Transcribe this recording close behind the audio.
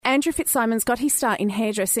Andrew Fitzsimons got his start in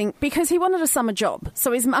hairdressing because he wanted a summer job.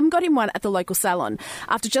 So his mum got him one at the local salon.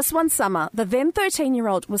 After just one summer, the then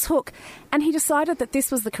 13-year-old was hooked, and he decided that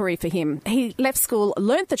this was the career for him. He left school,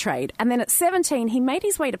 learnt the trade, and then at 17, he made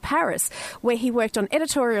his way to Paris, where he worked on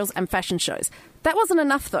editorials and fashion shows. That wasn't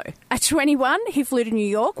enough, though. At 21, he flew to New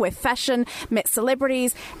York, where fashion met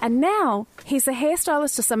celebrities, and now he's a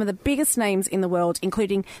hairstylist to some of the biggest names in the world,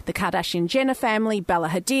 including the Kardashian Jenner family, Bella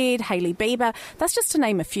Hadid, Hailey Bieber. That's just to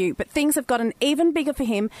name a few. But things have gotten even bigger for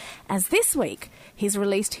him, as this week he's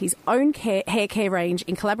released his own hair care range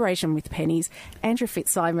in collaboration with Penneys. Andrew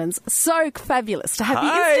Fitzsimons, so fabulous to have you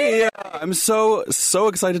in. Hi, I'm so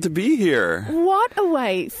excited to be here. What a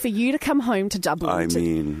way for you to come home to Dublin.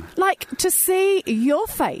 To see your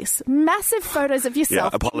face, massive photos of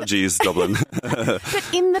yourself. Yeah, apologies, Dublin. But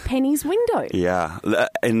in the Penneys window. Yeah,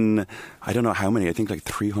 in I don't know how many, I think like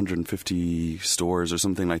 350 stores or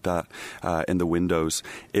something like that in the windows.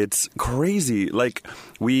 It's crazy. Like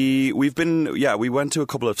we went to a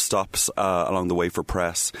couple of stops along the way for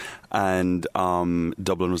press, and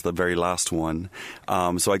Dublin was the very last one.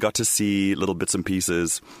 So I got to see little bits and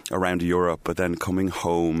pieces around Europe, but then coming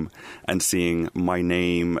home and seeing my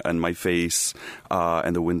name and my face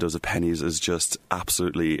in the windows of Penneys is just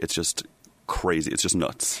absolutely, it's just crazy. It's just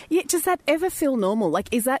nuts. Yeah, does that ever feel normal? Like,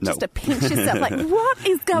 is that just a pinch yourself? Like, what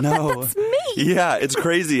is going on? No. That's me. Yeah, it's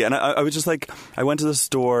crazy. And I was just like, I went to the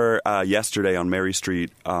store yesterday on Mary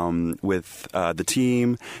Street with the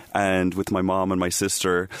team and with my mom and my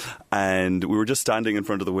sister. And we were just standing in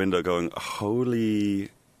front of the window going, holy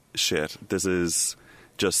shit, this is...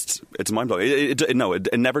 it's mind-blowing.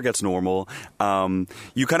 It never gets normal.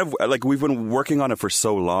 You kind of, like, we've been working on it for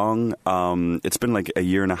so long. It's been like a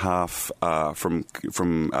year and a half from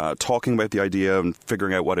talking about the idea and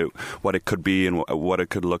figuring out what it could be and what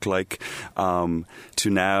it could look like to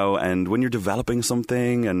now. And when you're developing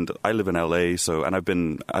something, and I live in LA, and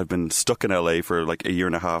I've been stuck in LA for like a year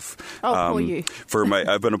and a half. Oh, poor you.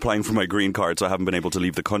 I've been applying for my green card, so I haven't been able to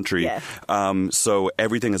leave the country. Yeah. So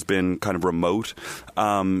everything has been kind of remote.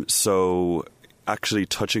 So actually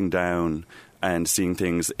touching down and seeing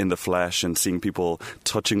things in the flesh and seeing people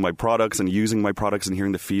touching my products and using my products and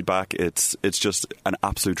hearing the feedback, it's just an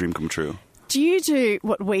absolute dream come true. Do you do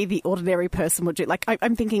what we, the ordinary person, would do? Like,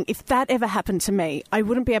 I'm thinking, if that ever happened to me, I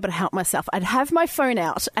wouldn't be able to help myself. I'd have my phone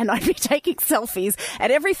out and I'd be taking selfies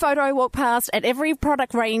at every photo I walk past, at every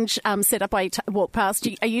product range setup I walk past.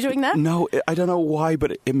 Are you doing that? No, I don't know why,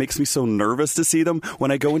 but it makes me so nervous to see them.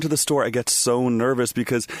 When I go into the store, I get so nervous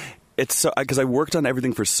because... because I worked on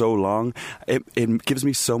everything for so long, it gives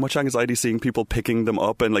me so much anxiety seeing people picking them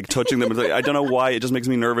up and like touching them. I don't know why. It just makes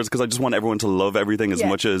me nervous because I just want everyone to love everything as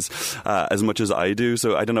much as I do.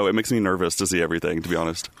 So I don't know. It makes me nervous to see everything, to be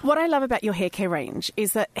honest. What I love about your hair care range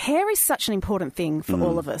is that hair is such an important thing for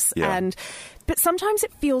all of us, but sometimes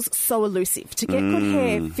it feels so elusive. To get good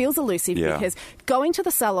hair feels elusive because going to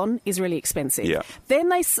the salon is really expensive. Yeah. Then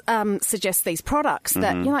they suggest these products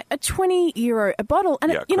that, like a €20 a bottle.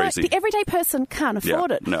 And, the everyday person can't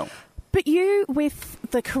afford it. No. But you, with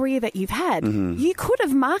the career that you've had, you could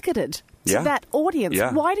have marketed to that audience.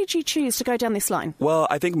 Yeah. Why did you choose to go down this line? Well,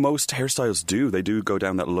 I think most hairstylists do. They do go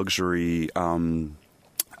down that luxury...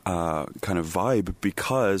 kind of vibe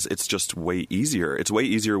because it's just way easier. It's way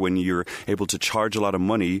easier when you're able to charge a lot of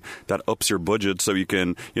money that ups your budget so you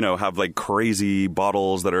can, have like crazy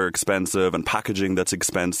bottles that are expensive and packaging that's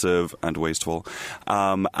expensive and wasteful.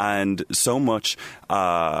 And so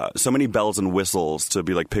many bells and whistles to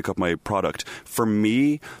be like, pick up my product. For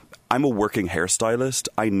me, I'm a working hairstylist.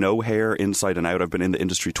 I know hair inside and out. I've been in the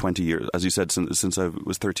industry 20 years, as you said, since I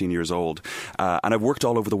was 13 years old. And I've worked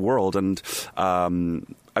all over the world. And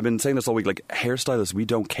I've been saying this all week, like hairstylists, we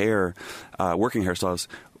don't care, working hairstylists,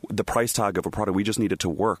 the price tag of a product, we just need it to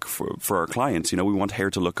work for our clients. We want hair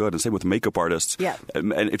to look good. And same with makeup artists. Yeah.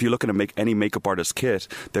 And if you look at any makeup artist kit,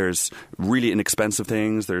 there's really inexpensive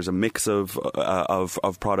things. There's a mix of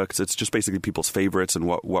products. It's just basically people's favorites and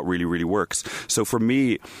what really, really works. So for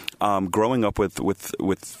me, growing up with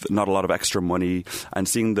not a lot of extra money and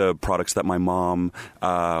seeing the products that my mom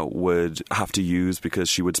would have to use because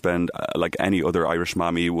she would spend like any other Irish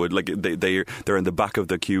mommy would, like they're in the back of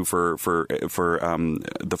the queue for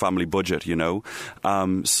the family budget,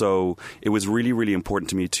 so it was really, really important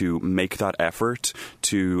to me to make that effort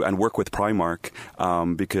and work with Primark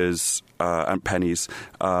because and Penneys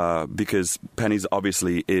because Penneys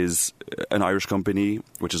obviously is an Irish company,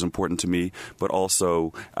 which is important to me, but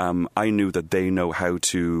also I knew that they know how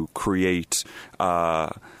to create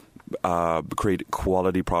create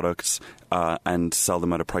quality products and sell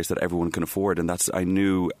them at a price that everyone can afford. And I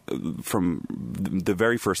knew from the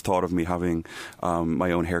very first thought of me having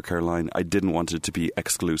my own hair care line, I didn't want it to be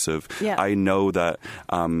exclusive. Yeah. I know that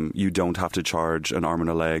you don't have to charge an arm and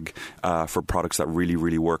a leg for products that really,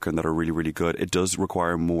 really work and that are really, really good. It does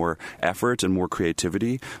require more effort and more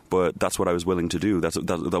creativity, but that's what I was willing to do.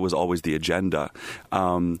 That was always the agenda.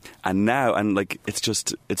 And now,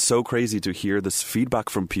 it's so crazy to hear this feedback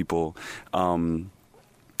from people.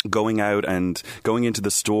 Going out and going into the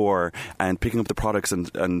store and picking up the products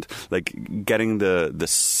and like getting the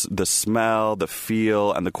smell, the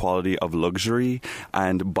feel, and the quality of luxury,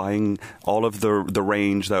 and buying all of the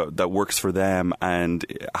range that works for them, and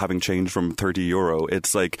having change from €30.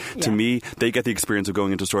 It's like, to me, they get the experience of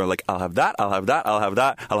going into a store like, I'll have that, I'll have that, I'll have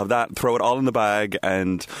that, I'll have that, throw it all in the bag,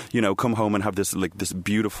 and come home and have this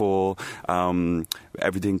beautiful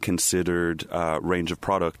everything considered range of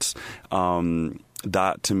products.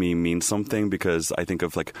 That to me means something, because I think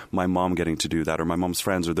of like my mom getting to do that, or my mom's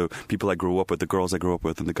friends, or the people I grew up with, the girls I grew up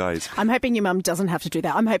with, and the guys. I'm hoping your mum doesn't have to do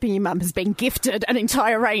that. I'm hoping your mum has been gifted an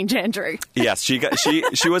entire range, Andrew. Yes, she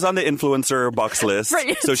was on the influencer box list.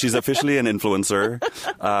 Brilliant. So she's officially an influencer.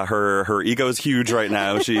 Her ego is huge right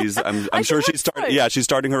now. I'm sure she's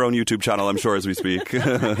starting her own YouTube channel, I'm sure, as we speak.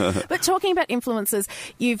 But talking about influencers,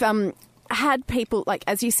 you've had people, like,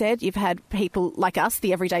 as you said, you've had people like us,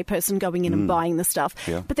 the everyday person, going in and buying the stuff.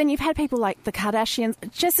 Yeah. But then you've had people like the Kardashians.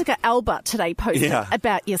 Jessica Alba today posted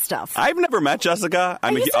about your stuff. I've never met Jessica.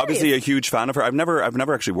 I'm obviously a huge fan of her. I've never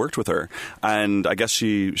actually worked with her, and I guess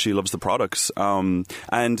she loves the products. And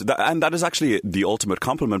that is actually the ultimate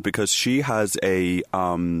compliment, because she has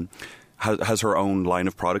has her own line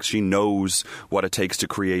of products. She knows what it takes to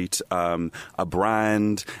create a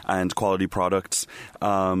brand and quality products.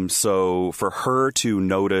 So for her to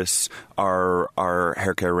notice our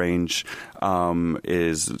hair care range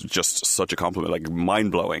is just such a compliment, like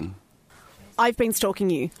mind-blowing. I've been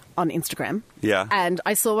stalking you on Instagram. Yeah. And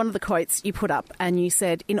I saw one of the quotes you put up, and you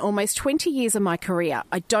said, in almost 20 years of my career,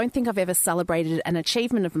 I don't think I've ever celebrated an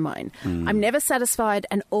achievement of mine. I'm never satisfied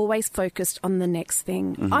and always focused on the next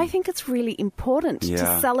thing. Mm-hmm. I think it's really important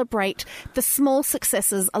to celebrate the small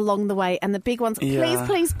successes along the way and the big ones. Yeah.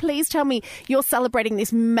 Please tell me you're celebrating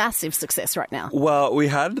this massive success right now. Well, we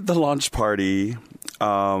had the launch party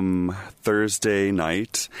Thursday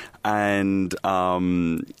night, and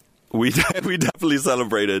we definitely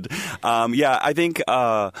celebrated. I think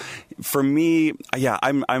for me,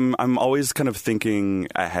 I'm always kind of thinking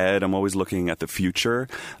ahead. I'm always looking at the future.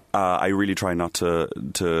 I really try not to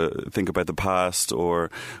think about the past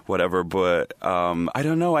or whatever, but I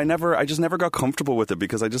don't know. I just never got comfortable with it,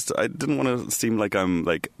 because I didn't want to seem like I'm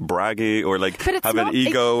like braggy or like have an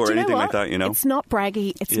ego or anything like that. It's not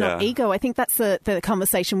braggy. It's not ego. I think that's the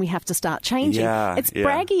conversation we have to start changing. It's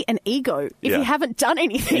braggy and ego if you haven't done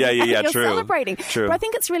anything. You're true. Celebrating. True. But I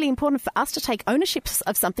think it's really important for us to take ownership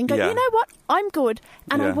of something. Go, you know what? I'm good,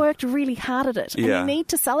 and I worked really hard at it. And you need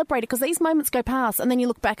to celebrate it, because these moments go past, and then you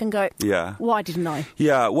look back and go, why didn't I?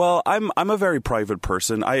 Yeah, well, I'm a very private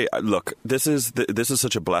person. Look, this is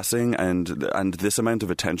such a blessing, and this amount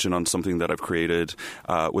of attention on something that I've created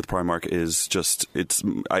with Primark is just it's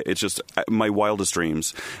just my wildest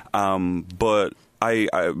dreams. But I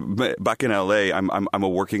back in LA, I'm a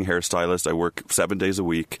working hairstylist. I work 7 days a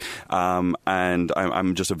week, and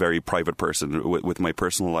I'm just a very private person with my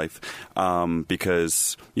personal life,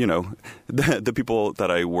 because the people that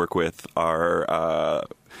I work with are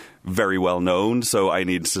very well known, so I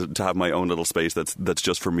need to have my own little space that's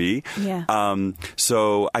just for me. Yeah.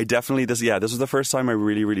 So I definitely this was the first time I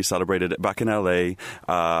really, really celebrated it. Back in LA,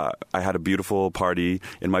 I had a beautiful party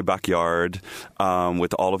in my backyard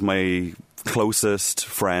with all of my closest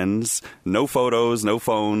friends. No photos, no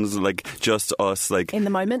phones, like just us, like in the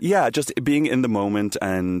moment. Yeah, just being in the moment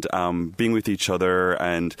and being with each other.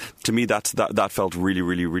 And to me, that felt really,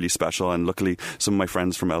 really, really special. And luckily, some of my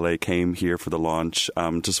friends from LA came here for the launch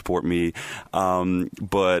to support me.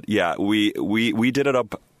 But yeah, we did it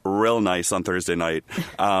up real nice on Thursday night.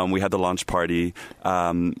 We had the launch party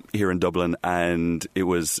here in Dublin, and it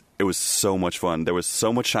was so much fun. There was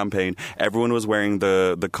so much champagne. Everyone was wearing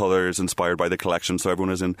the colours inspired by the collection, so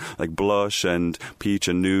everyone was in like blush and peach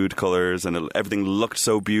and nude colours, and everything looked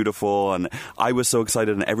so beautiful, and I was so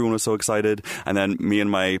excited, and everyone was so excited. And then me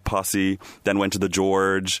and my posse then went to the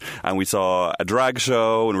George, and we saw a drag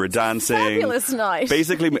show, and we were dancing. Fabulous night.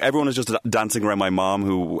 Basically, everyone was just dancing around my mom,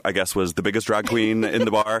 who I guess was the biggest drag queen in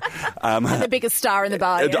the bar. The biggest star in the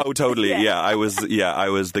bar. Yeah. Oh, totally. Yeah, I was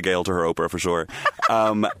the Gayle to her Oprah, for sure.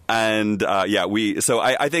 And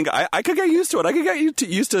I think I could get used to it. I could get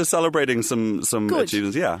used to celebrating some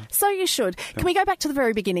achievements. Yeah. So you should. Can we go back to the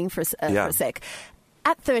very beginning for a sec?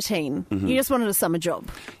 At 13, you just wanted a summer job.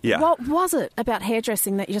 Yeah. What was it about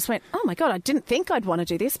hairdressing that you just went, oh my God, I didn't think I'd want to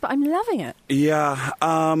do this, but I'm loving it? Yeah.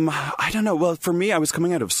 I don't know. Well, for me, I was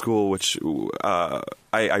coming out of school, which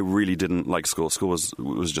I really didn't like school. School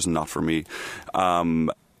was just not for me.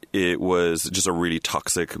 It was just a really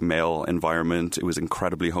toxic male environment. It was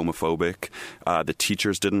incredibly homophobic. The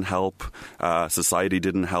teachers didn't help. Society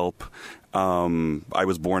didn't help. I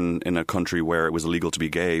was born in a country where it was illegal to be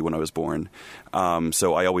gay when I was born.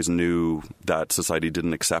 So I always knew that society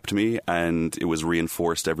didn't accept me, and it was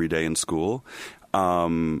reinforced every day in school.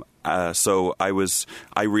 So I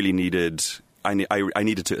really needed... I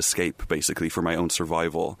needed to escape, basically, for my own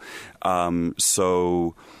survival.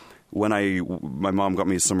 So when my mom got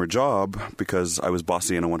me a summer job because I was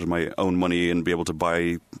bossy and I wanted my own money and be able to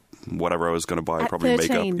buy whatever I was going to buy, probably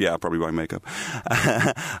 13. makeup. Yeah, probably buy makeup.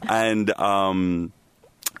 And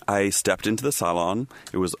I stepped into the salon.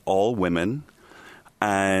 It was all women,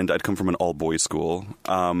 and I'd come from an all-boys school.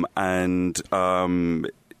 And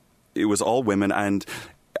it was all women, and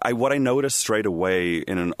what I noticed straight away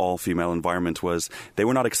in an all-female environment was they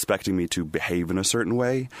were not expecting me to behave in a certain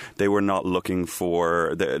way. They were not looking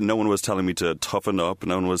for... No one was telling me to toughen up.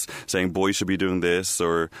 No one was saying boys should be doing this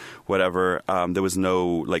or whatever. There was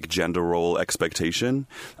no gender role expectation.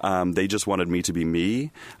 They just wanted me to be me.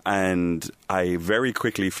 And I very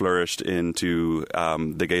quickly flourished into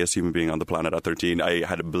the gayest human being on the planet at 13. I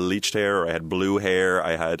had bleached hair. I had blue hair.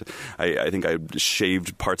 I think I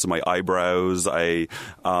shaved parts of my eyebrows. I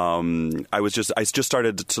just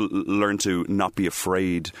started to learn to not be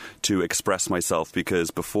afraid to express myself, because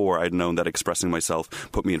before I'd known that expressing myself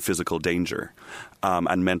put me in physical danger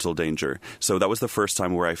and mental danger. So that was the first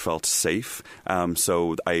time where I felt safe.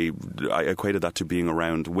 So I equated that to being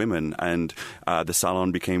around women, and the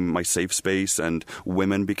salon became my safe space, and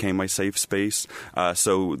women became my safe space.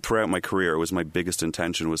 So throughout my career, my biggest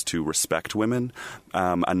intention was to respect women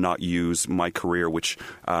and not use my career, which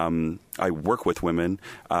I work with women,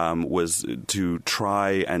 was to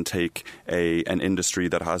try and take an industry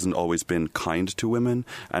that hasn't always been kind to women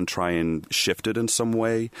and try and shift it in some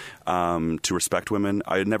way to respect women.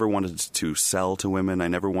 I never wanted to sell to women. I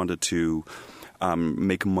never wanted to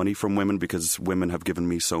make money from women, because women have given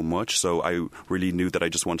me so much. So I really knew that I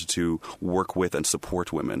just wanted to work with and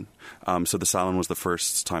support women. So the salon was the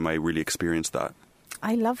first time I really experienced that.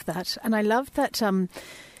 I love that. And I love that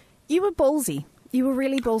you were ballsy. You were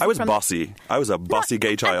really ballsy. I was bossy. I was a bossy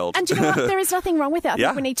gay child. And do you know what? There is nothing wrong with that. I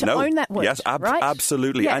think we need to own that word. Yes, right?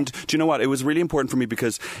 Absolutely. Yeah. And do you know what? It was really important for me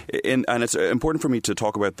because, and it's important for me to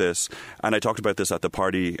talk about this, and I talked about this at the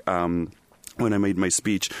party when I made my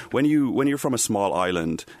speech. When you're from a small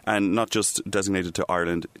island, and not just designated to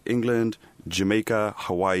Ireland, England, Jamaica,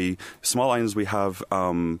 Hawaii, small islands, we have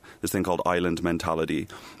this thing called island mentality.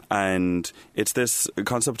 And it's this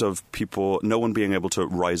concept of no one being able to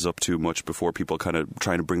rise up too much before people kind of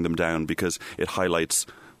trying to bring them down, because it highlights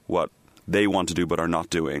what they want to do but are not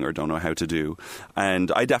doing or don't know how to do.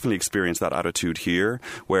 And I definitely experienced that attitude here,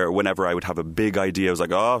 where whenever I would have a big idea, I was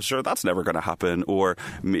like, oh, sure, that's never going to happen. Or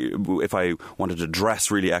if I wanted to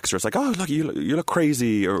dress really extra, it's like, oh, look, you look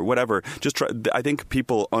crazy or whatever. I think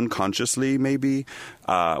people unconsciously maybe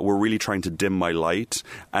were really trying to dim my light.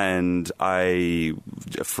 And I,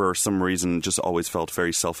 for some reason, just always felt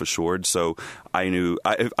very self-assured. So I knew,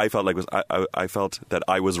 I felt like I felt that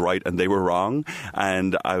I was right and they were wrong.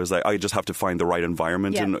 And I was like, I just have to find the right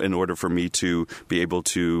environment in order for me to be able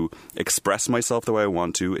to express myself the way I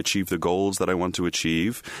want to, achieve the goals that I want to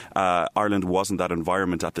achieve. Ireland wasn't that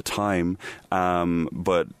environment at the time,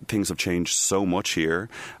 but things have changed so much here.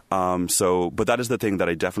 But that is the thing that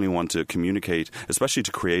I definitely want to communicate, especially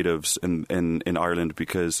to creatives in Ireland,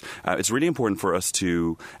 because it's really important for us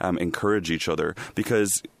to encourage each other,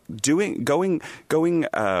 because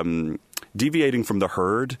deviating from the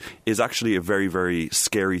herd is actually a very, very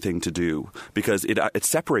scary thing to do, because it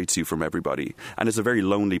separates you from everybody, and it's a very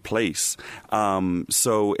lonely place.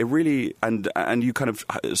 So it really, and you kind of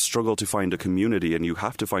struggle to find a community, and you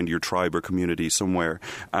have to find your tribe or community somewhere.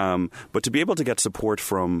 But to be able to get support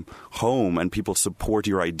from home and people support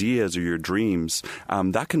your ideas or your dreams,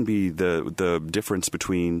 that can be the difference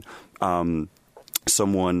between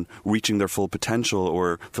someone reaching their full potential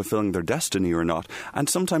or fulfilling their destiny or not. And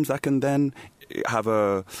sometimes that can then have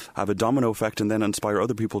a domino effect and then inspire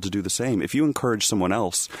other people to do the same. If you encourage someone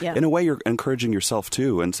else, in a way you're encouraging yourself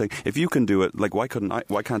too, and saying, if you can do it, like why can't I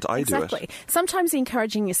do it? Exactly. Sometimes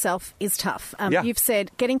encouraging yourself is tough. You've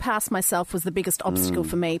said getting past myself was the biggest obstacle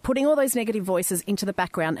for me. Putting all those negative voices into the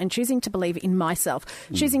background and choosing to believe in myself,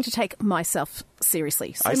 choosing to take myself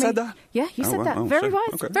seriously. I said that? Yeah, you said that. Very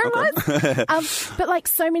wise. Okay. Very wise. But like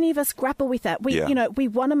so many of us grapple with that. We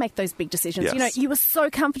want to make those big decisions. Yes. You know, you were so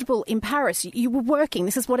comfortable in Paris. You were working.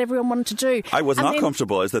 This is what everyone wanted to do. I was not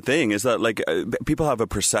comfortable. Is the thing is that like people have a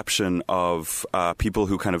perception of people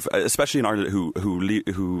who kind of, especially in Ireland, who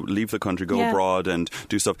leave the country, go abroad and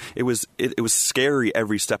do stuff. It was scary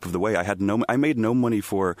every step of the way. I made no money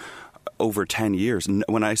for over 10 years.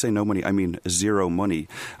 When I say no money, I mean zero money.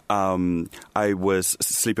 I was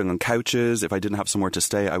sleeping on couches. If I didn't have somewhere to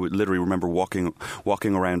stay, I would literally remember walking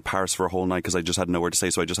around Paris for a whole night because I just had nowhere to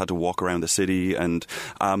stay. So I just had to walk around the city. And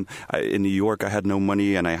in New York, I had no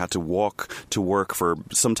money and I had to walk to work for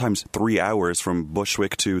sometimes 3 hours from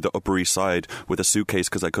Bushwick to the Upper East Side with a suitcase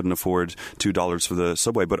because I couldn't afford $2 for the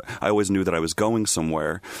subway. But I always knew that I was going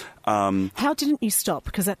somewhere. How didn't you stop?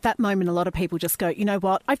 Because at that moment, a lot of people just go, you know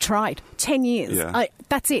what? I've tried 10 years. Yeah.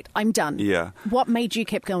 That's it. I'm done. Yeah. What made you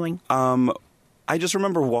keep going? I just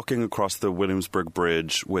remember walking across the Williamsburg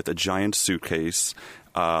Bridge with a giant suitcase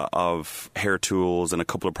of hair tools and a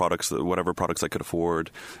couple of products, whatever products I could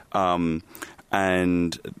afford.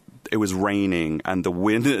 And it was raining and the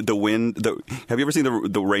wind, have you ever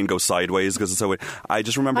seen the rain go sideways? Because it's so, I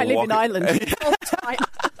just remember walking. I live in Ireland all the time.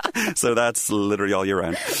 So that's literally all year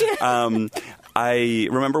round. I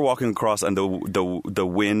remember walking across and the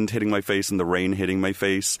wind hitting my face and the rain hitting my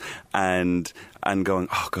face and going,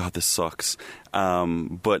 oh God, this sucks.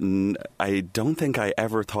 But I don't think I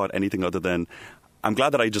ever thought anything other than, I'm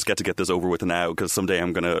glad that I just get to get this over with now because someday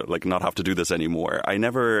I'm going to like not have to do this anymore. I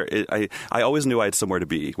always knew I had somewhere to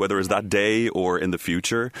be, whether it was that day or in the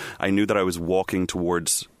future. I knew that I was walking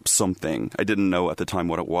towards something. I didn't know at the time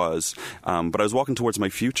what it was, but I was walking towards my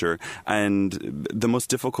future. And the most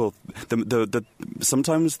difficult,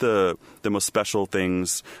 sometimes the most special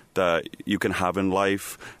things that you can have in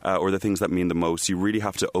life, or the things that mean the most, you really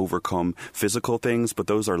have to overcome physical things, but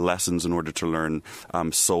those are lessons in order to learn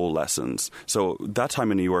soul lessons. So that time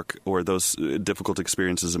in New York, or those difficult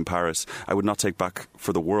experiences in Paris, I would not take back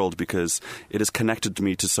for the world because it has connected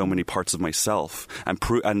me to so many parts of myself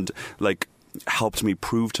and helped me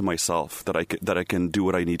prove to myself that I can do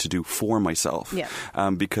what I need to do for myself. Yeah.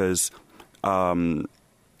 Because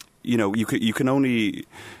you can only.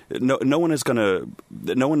 No one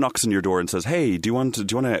knocks on your door and says, "Hey, do you want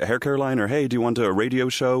a hair care line?" or "Hey, do you want a radio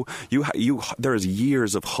show?" There is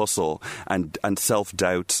years of hustle and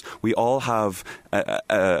self-doubt. We all have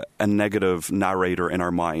a negative narrator in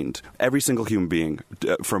our mind. Every single human being,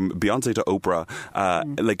 from Beyonce to Oprah,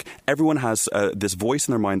 like everyone has this voice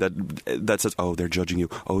in their mind that says, "Oh, they're judging you.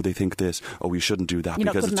 Oh, they think this. Oh, you shouldn't do that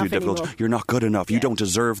because it's too difficult. Anymore. You're not good enough. You don't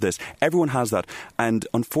deserve this." Everyone has that, and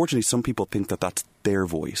unfortunately, some people think that that's their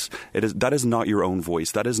voice. That is not your own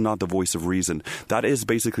voice. That is not the voice of reason. That is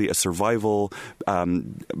basically a survival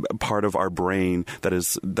part of our brain that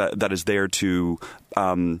is there to.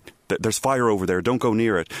 There's fire over there. Don't go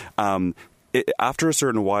near it. After a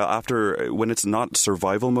certain while, when it's not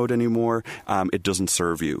survival mode anymore, it doesn't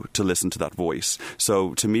serve you to listen to that voice.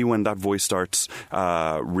 So to me, when that voice starts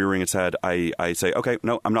rearing its head, I say, okay,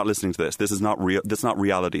 no, I'm not listening to this. This is not real. That's not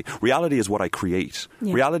reality. Reality is what I create.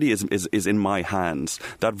 Yeah. Reality is in my hands.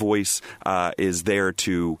 That voice is there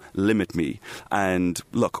to limit me. And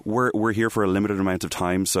look, we're here for a limited amount of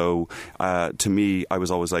time. So to me, I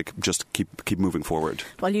was always like, just keep moving forward.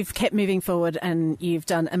 Well, you've kept moving forward and you've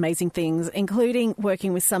done amazing things, including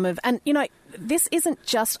working with some of, and you know, this isn't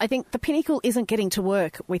just, I think the pinnacle isn't getting to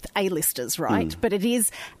work with A-listers, right? But it is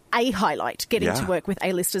a highlight getting to work with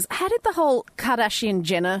A-listers. How did the whole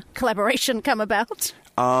Kardashian-Jenner collaboration come about?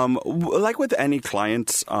 Like with any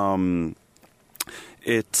client,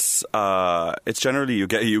 it's generally you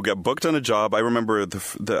get booked on a job. I remember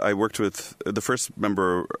I worked with the first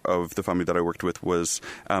member of the family that I worked with was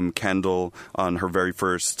Kendall on her very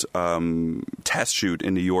first test shoot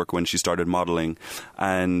in New York when she started modeling,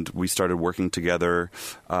 and we started working together.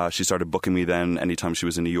 She started booking me then anytime she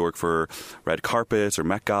was in New York for red carpets or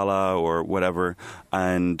Met Gala or whatever,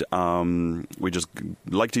 and we just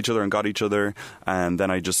liked each other and got each other, and then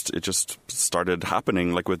it just started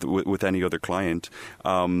happening like with any other client.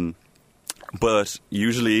 But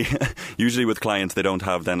usually with clients, they don't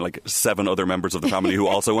have then like 7 other members of the family who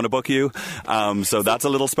also want to book you. So that's a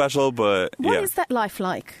little special. But what is that life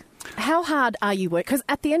like? How hard are you work? Because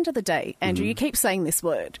at the end of the day, Andrew, you keep saying this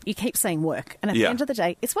word. You keep saying work. And at the end of the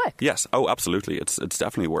day, it's work. Yes. Oh, absolutely. It's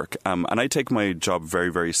definitely work. And I take my job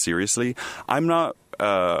very, very seriously. I'm not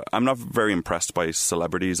very impressed by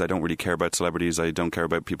celebrities. I don't really care about celebrities. I don't care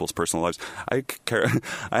about people's personal lives. I care.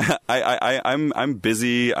 I'm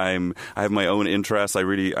busy. I have my own interests.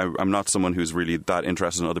 I'm not someone who's really that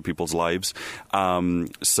interested in other people's lives.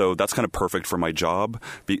 So that's kind of perfect for my job.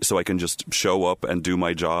 So I can just show up and do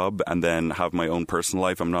my job and then have my own personal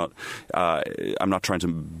life. I'm not trying to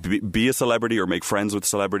be a celebrity or make friends with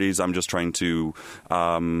celebrities. I'm just trying to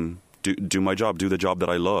do my job, do the job that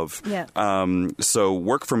I love. Yeah. So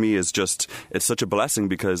work for me is it's such a blessing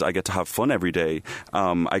because I get to have fun every day.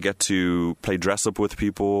 I get to play dress up with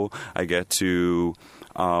people. I get to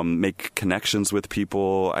make connections with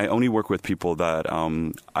people. I only work with people that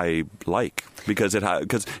I like because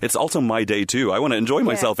it's also my day too. I want to enjoy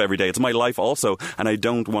myself every day. It's my life also, and I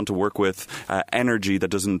don't want to work with energy that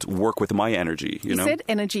doesn't work with my energy. You know? Said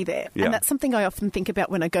energy there, and that's something I often think about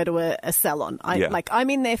when I go to a salon. I'm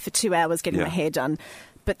in there for 2 hours getting my hair done,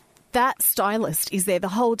 but that stylist is there the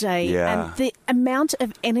whole day, and the amount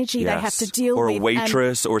of energy they have to deal with. Or a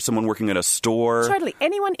waitress, or someone working at a store. Totally.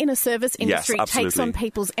 Anyone in a service industry takes on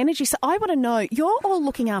people's energy. So I want to know, you're all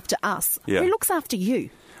looking after us. Who looks after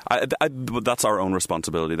you? That's our own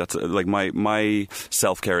responsibility. That's like my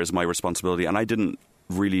self-care is my responsibility, and I didn't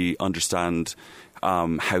really understand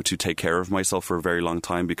how to take care of myself for a very long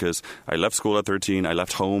time because I left school at 13, I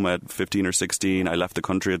left home at 15 or 16, I left the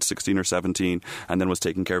country at 16 or 17, and then was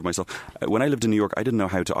taking care of myself. When I lived in New York, I didn't know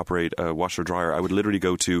how to operate a washer dryer. I would literally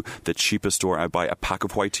go to the cheapest store, I'd buy a pack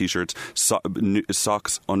of white t-shirts,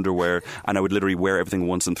 socks, underwear, and I would literally wear everything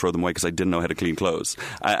once and throw them away because I didn't know how to clean clothes.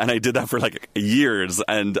 And I did that for like years,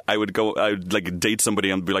 and I would like date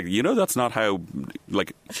somebody and be like, that's not how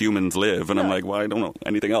like humans live. And I'm like, well, I don't know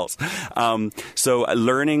anything else. So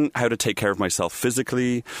learning how to take care of myself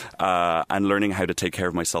physically and learning how to take care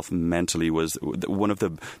of myself mentally was one of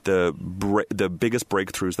the biggest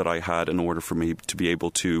breakthroughs that I had in order for me to be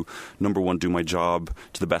able to, number one, do my job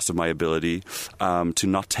to the best of my ability, to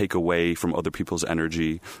not take away from other people's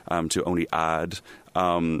energy, to only add.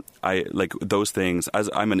 I like those things. As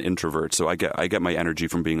I'm an introvert, so I get my energy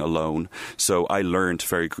from being alone. So I learned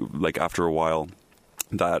after a while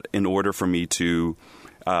that in order for me to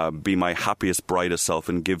be my happiest, brightest self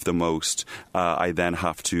and give the most, I then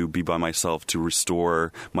have to be by myself to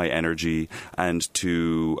restore my energy and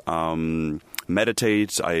to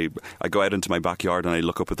meditate. I go out into my backyard and I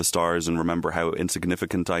look up at the stars and remember how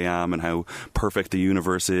insignificant I am and how perfect the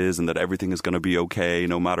universe is and that everything is going to be okay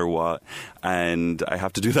no matter what. And I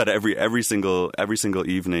have to do that every single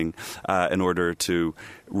evening in order to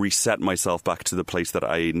reset myself back to the place that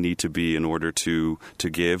I need to be in order to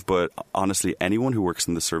give. But honestly, anyone who works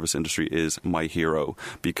in the service industry is my hero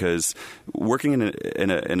because working in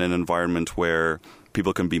an environment where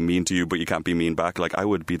people can be mean to you, but you can't be mean back. Like, I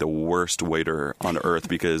would be the worst waiter on earth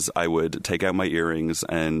because I would take out my earrings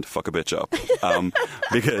and fuck a bitch up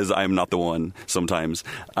because I'm not the one sometimes.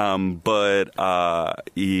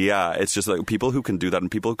 It's just like people who can do that and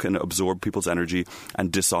people who can absorb people's energy and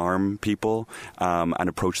disarm people and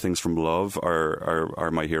approach things from love are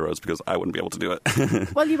my heroes because I wouldn't be able to do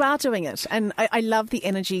it. Well, you are doing it, and I love the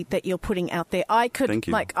energy that you're putting out there. Thank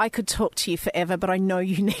you. I could talk to you forever, but I know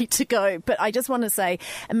you need to go. But I just want to say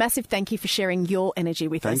a massive thank you for sharing your energy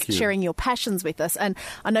with us, sharing your passions with us. And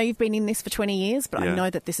I know you've been in this for 20 years, but I know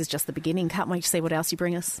that this is just the beginning. Can't wait to see what else you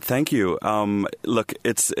bring us. Thank you. Look,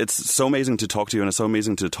 it's so amazing to talk to you, and it's so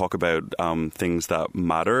amazing to talk about things that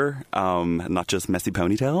matter, not just messy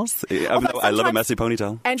ponytails. I love a messy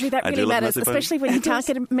ponytail. Andrew, that really matters, especially when you can't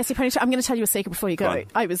get a messy ponytail. I'm going to tell you a secret before you go.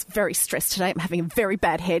 I was very stressed today. I'm having a very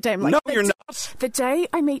bad hair day. No, you're not. The day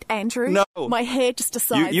I meet Andrew, my hair just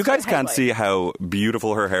decides. You guys can't see how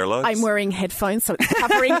beautiful her hair looks. I'm wearing headphones, so it's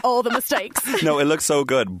covering all the mistakes. No, it looks so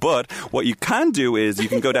good. But what you can do is you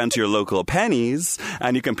can go down to your local Penneys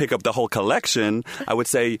and you can pick up the whole collection. I would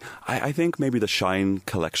say, I think maybe the Shine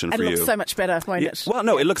collection for you. It looks so much better, won't it? Well,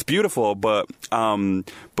 no, it looks beautiful, but it can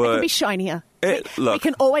be shinier. We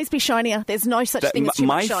can always be shinier. There's no such thing as too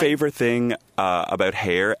much shine. My favorite thing about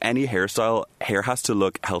hair, any hairstyle, hair has to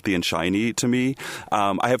look healthy and shiny to me.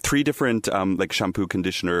 I have 3 different like shampoo,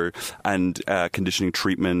 conditioner, and conditioning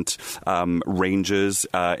treatment ranges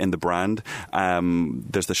in the brand.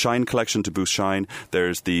 There's the Shine collection to boost shine.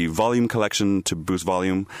 There's the Volume collection to boost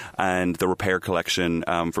volume, and the Repair collection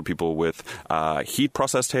for people with heat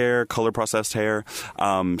processed hair, color processed hair.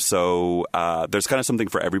 So there's kind of something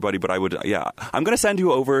for everybody. But I'm going to send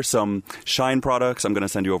you over some Shine products. I'm going to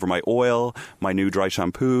send you over my oil. my new dry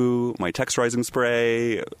shampoo, my texturizing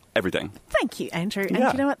spray, everything. Thank you, Andrew. And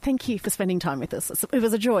Yeah. you know what? Thank you for spending time with us. It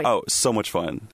was a joy. Oh, so much fun.